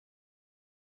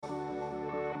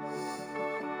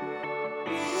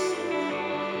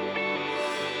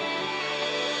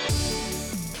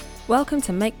Welcome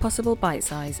to Make Possible Bite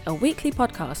Size, a weekly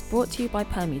podcast brought to you by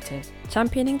Permutive,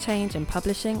 championing change in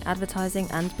publishing, advertising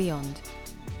and beyond.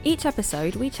 Each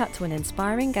episode, we chat to an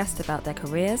inspiring guest about their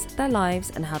careers, their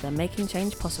lives and how they're making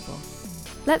change possible.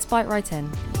 Let's bite right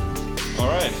in. All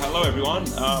right, hello everyone.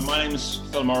 My name is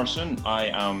Phil Morrison. I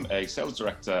am a sales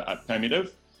director at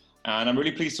Permutive, and I'm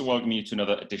really pleased to welcome you to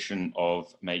another edition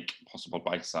of Make Possible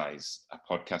Bite Size, a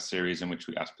podcast series in which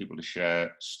we ask people to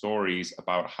share stories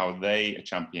about how they are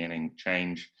championing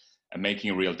change and making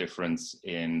a real difference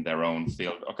in their own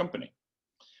field or company.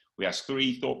 We ask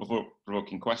three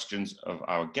thought-provoking questions of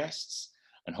our guests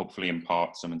and hopefully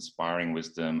impart some inspiring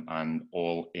wisdom, and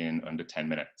all in under 10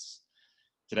 minutes.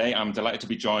 Today, I'm delighted to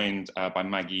be joined by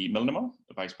Maggie Milnamo,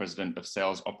 the Vice President of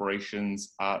Sales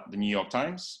Operations at the New York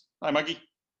Times. Hi, Maggie.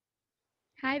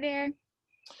 Hi there.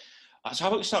 So how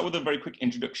about we start with a very quick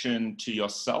introduction to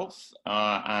yourself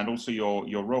and also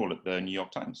your role at the New York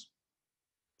Times.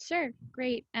 Sure,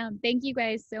 great. Thank you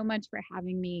guys so much for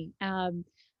having me.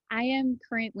 I am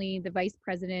currently the Vice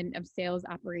President of Sales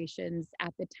Operations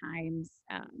at the Times.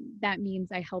 That means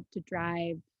I help to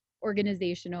drive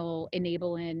organizational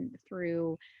enablement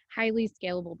through highly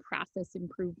scalable process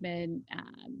improvement,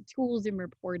 tools and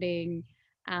reporting,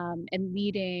 and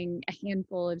leading a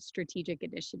handful of strategic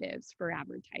initiatives for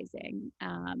advertising.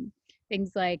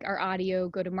 Things like our audio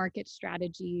go-to-market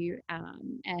strategy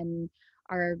and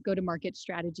our go-to-market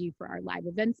strategy for our live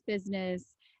events business,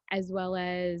 as well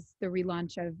as the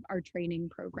relaunch of our training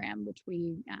program, which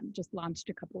we just launched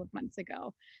a couple of months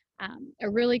ago. A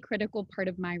really critical part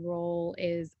of my role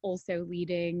is also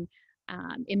leading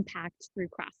impact through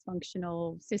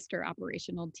cross-functional sister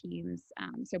operational teams.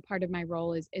 So part of my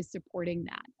role is supporting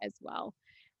that as well.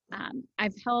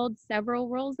 I've held several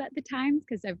roles at the Times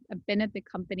because I've been at the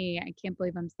company, I can't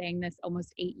believe I'm saying this,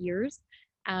 almost 8 years.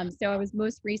 So I was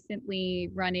most recently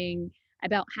running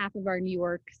about half of our New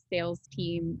York sales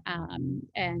team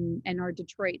and our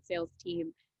Detroit sales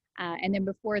team. And then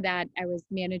before that, I was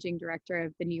managing director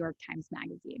of the New York Times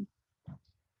Magazine.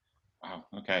 Wow,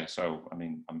 okay. So, I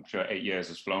mean, I'm sure 8 years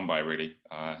has flown by really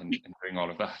in doing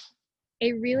all of that.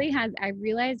 It really has. I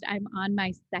realized I'm on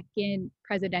my second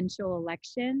presidential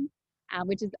election,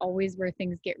 which is always where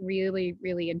things get really,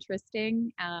 really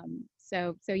interesting.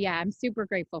 So yeah, I'm super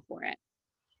grateful for it.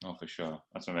 Oh, for sure.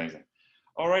 That's amazing.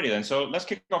 Alrighty then, so let's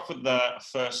kick off with the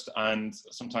first and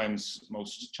sometimes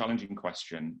most challenging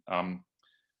question.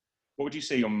 What would you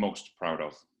say you're most proud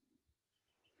of?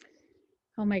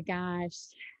 Oh my gosh.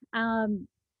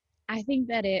 I think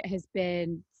that it has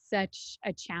been such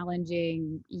a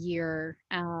challenging year,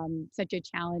 such a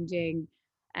challenging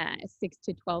 6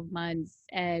 to 12 months.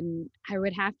 And I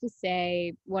would have to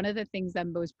say one of the things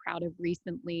I'm most proud of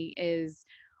recently is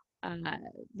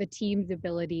the team's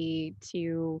ability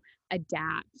to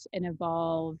adapt and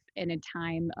evolve in a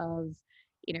time of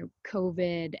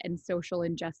COVID and social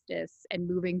injustice and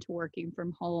moving to working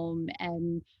from home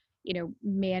and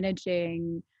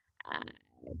managing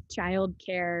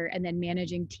childcare and then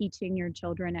managing teaching your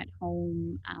children at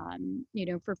home.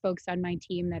 For folks on my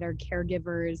team that are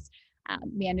caregivers,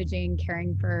 managing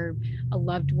caring for a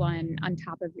loved one on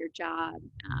top of your job.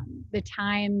 The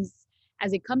Times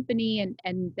as a company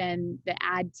and then the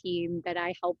ad team that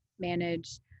I help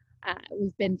manage,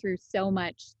 we've been through so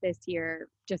much this year,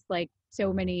 just like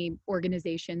so many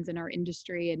organizations in our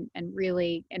industry and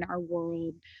really in our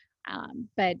world.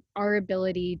 But our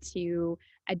ability to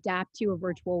adapt to a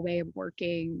virtual way of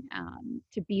working,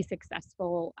 to be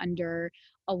successful under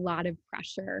a lot of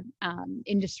pressure,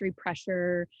 industry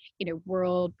pressure,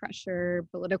 world pressure,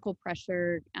 political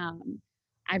pressure.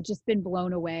 I've just been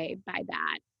blown away by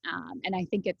that. And I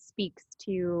think it speaks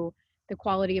to the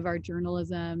quality of our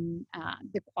journalism,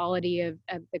 the quality of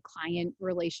the client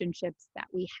relationships that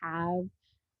we have,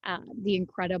 the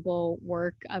incredible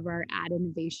work of our ad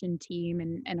innovation team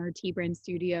and our T-Brand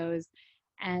studios,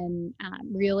 and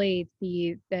really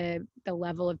the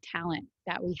level of talent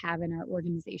that we have in our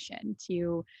organization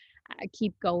to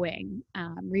keep going,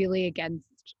 really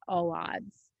against all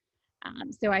odds.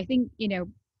 So I think,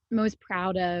 most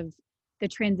proud of the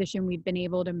transition we've been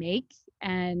able to make,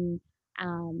 and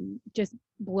just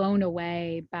blown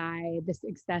away by the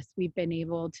success we've been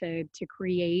able to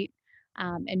create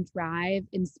and drive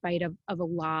in spite of a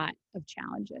lot of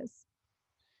challenges.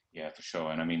 Yeah, for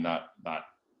sure. And I mean that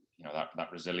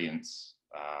resilience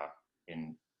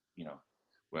in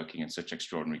working in such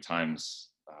extraordinary times,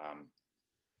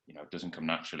 doesn't come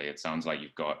naturally. It sounds like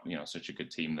you've got such a good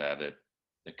team there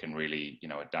that can really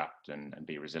adapt and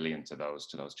be resilient to those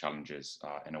challenges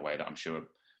in a way that I'm sure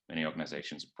many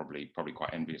organizations are probably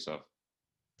quite envious of.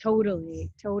 Totally.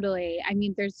 I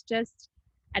mean, there's just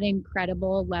an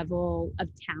incredible level of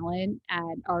talent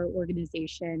at our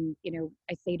organization.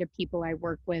 I say to people I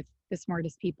work with, the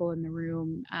smartest people in the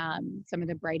room, some of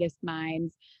the brightest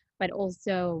minds, but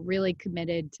also really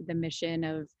committed to the mission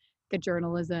of the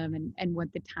journalism and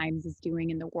what the Times is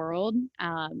doing in the world.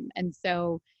 And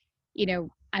so,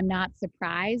 I'm not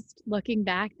surprised looking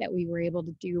back that we were able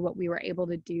to do what we were able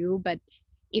to do. But,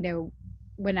 you know,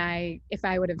 if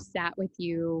I would have sat with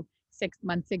you 6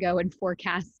 months ago and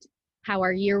forecast how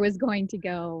our year was going to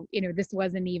go, this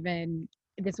wasn't even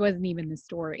the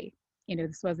story.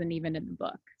 This wasn't even in the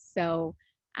book. So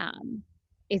um,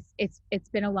 it's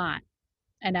been a lot,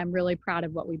 and I'm really proud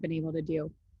of what we've been able to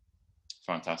do.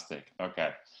 Fantastic. Okay.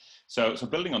 So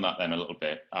building on that then a little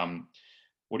bit,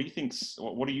 what do you think?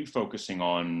 What are you focusing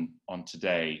on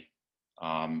today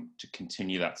to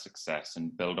continue that success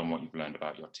and build on what you've learned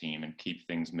about your team and keep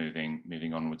things moving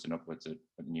onwards and upwards at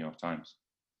the New York Times?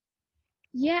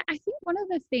 Yeah, I think one of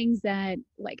the things that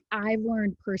I've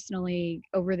learned personally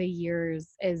over the years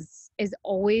is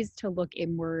always to look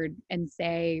inward and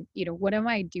say, what am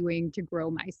I doing to grow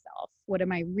myself? What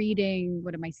am I reading?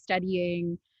 What am I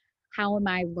studying? How am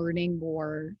I learning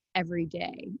more every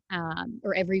day,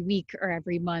 or every week or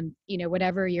every month,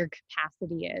 whatever your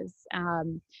capacity is.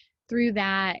 Through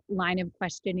that line of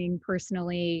questioning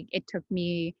personally, it took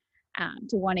me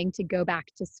to wanting to go back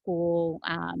to school.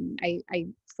 I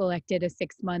selected a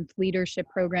 6-month leadership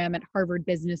program at Harvard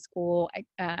Business School,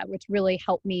 which really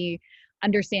helped me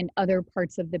understand other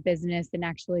parts of the business and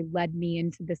actually led me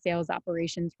into the sales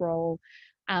operations role.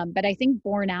 But I think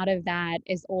born out of that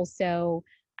is also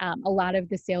a lot of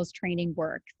the sales training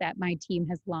work that my team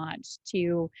has launched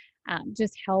to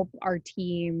just help our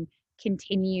team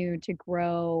continue to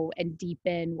grow and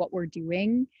deepen what we're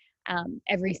doing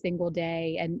every single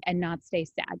day and not stay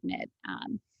stagnant.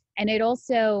 And it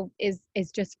also is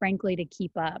just frankly to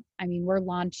keep up. I mean, we're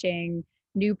launching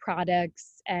new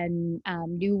products and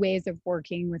new ways of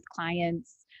working with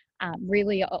clients.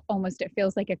 Really, almost it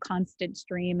feels like a constant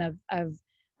stream of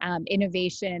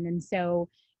innovation. And so,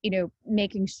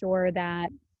 making sure that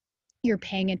you're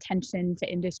paying attention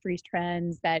to industry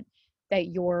trends, that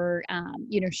you're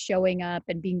showing up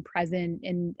and being present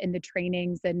in the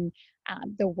trainings and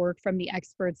the work from the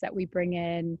experts that we bring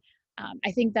in.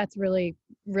 I think that's really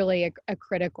a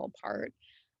critical part.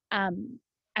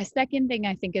 A second thing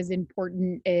I think is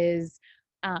important is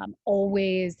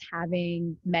always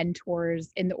having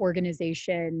mentors in the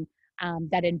organization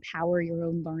that empower your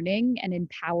own learning and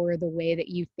empower the way that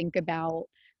you think about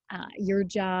your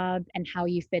job and how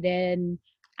you fit in,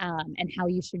 and how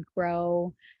you should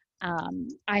grow.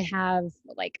 I have,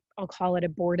 I'll call it a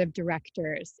board of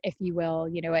directors, if you will,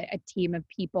 a team of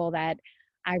people that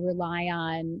I rely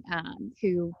on,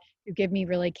 who give me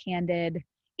really candid,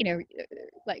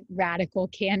 radical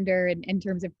candor in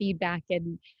terms of feedback.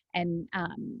 And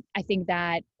I think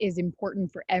that is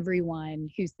important for everyone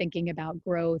who's thinking about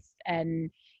growth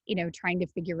and, trying to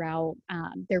figure out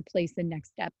their place and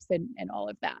next steps and all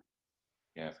of that.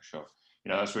 Yeah, for sure.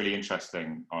 That's really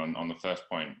interesting on the first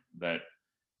point that,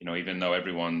 even though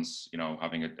everyone's,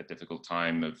 having a difficult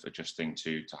time of adjusting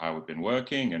to how we've been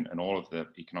working and all of the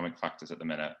economic factors at the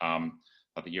minute,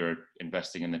 that you're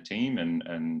investing in the team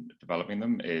and developing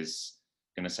them is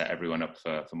going to set everyone up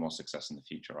for more success in the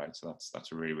future, right? So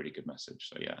that's a really, really good message.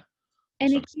 So yeah.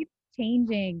 And it keeps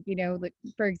changing,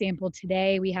 for example,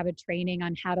 today we have a training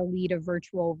on how to lead a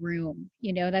virtual room.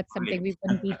 That's something we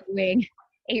wouldn't be doing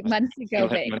 8 months ago.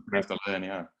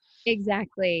 Yeah.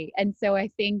 Exactly. And so I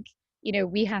think,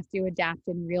 we have to adapt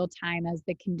in real time as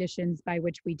the conditions by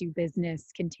which we do business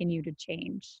continue to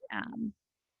change.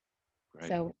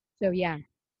 So yeah.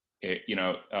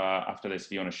 After this,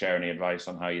 if you want to share any advice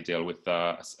on how you deal with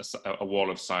a wall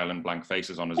of silent blank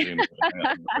faces on a Zoom,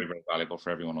 very, very valuable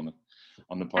for everyone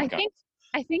on the podcast.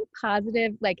 I think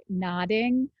positive,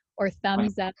 nodding or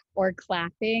thumbs up or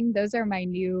clapping, those are my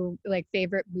new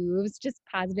favorite moves. Just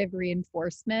positive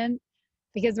reinforcement,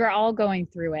 because we're all going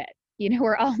through it.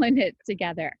 We're all in it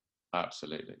together.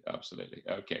 Absolutely.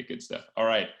 Okay, good stuff. All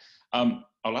right. Our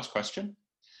last question.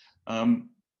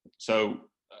 So,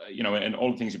 and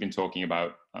all the things you've been talking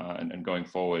about and going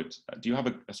forward, do you have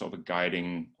a sort of a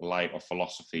guiding light or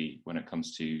philosophy when it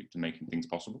comes to making things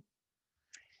possible?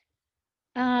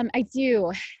 I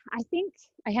do. I think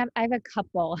I have a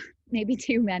couple, maybe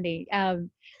too many.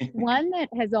 One that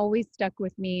has always stuck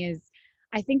with me is,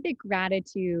 I think that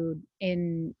gratitude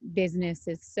in business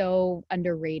is so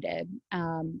underrated.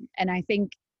 And I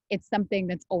think it's something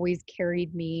that's always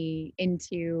carried me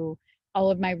into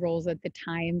all of my roles at the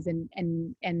Times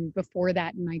and before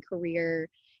that in my career.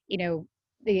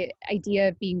 The idea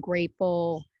of being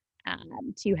grateful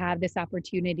to have this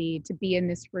opportunity to be in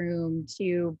this room,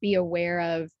 to be aware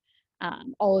of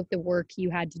all of the work you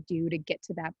had to do to get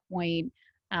to that point,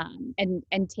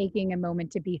 and taking a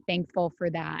moment to be thankful for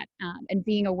that, and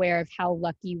being aware of how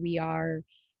lucky we are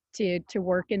to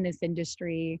work in this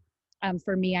industry.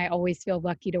 For me, I always feel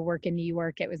lucky to work in New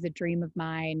York. It was a dream of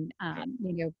mine,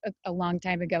 a long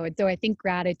time ago. And so I think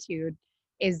gratitude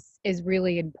is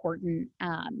really important.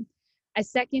 A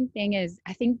second thing is,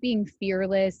 I think being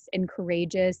fearless and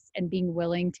courageous and being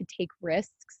willing to take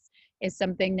risks is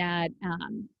something that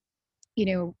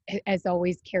has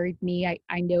always carried me.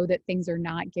 I know that things are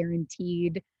not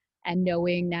guaranteed, and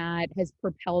knowing that has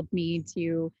propelled me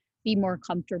to be more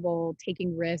comfortable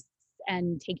taking risks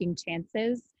and taking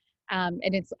chances. And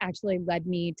it's actually led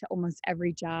me to almost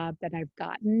every job that I've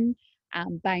gotten,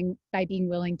 by being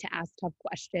willing to ask tough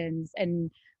questions,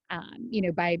 and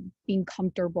by being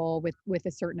comfortable with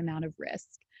a certain amount of risk.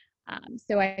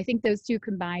 So I think those two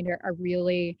combined are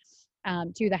really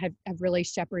two that have really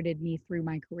shepherded me through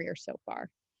my career so far.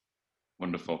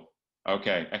 Wonderful.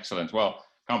 Okay, excellent. Well,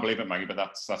 can't believe it, Maggie, but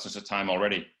that's just a time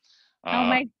already. Oh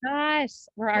my gosh,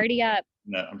 we're already up.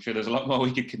 I'm sure there's a lot more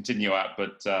we could continue at,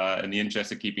 but in the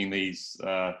interest of keeping these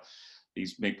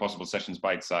Make Possible sessions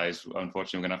bite-sized,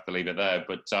 unfortunately, we're going to have to leave it there.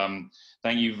 But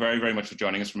thank you very, very much for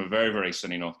joining us from a very, very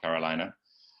sunny North Carolina.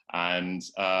 And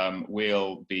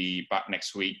we'll be back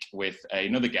next week with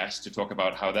another guest to talk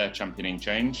about how they're championing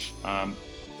change.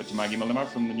 But to Maggie Mullenmar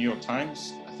from the New York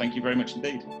Times, thank you very much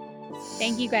indeed.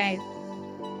 Thank you, guys.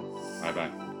 Bye-bye.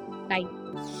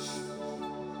 Bye.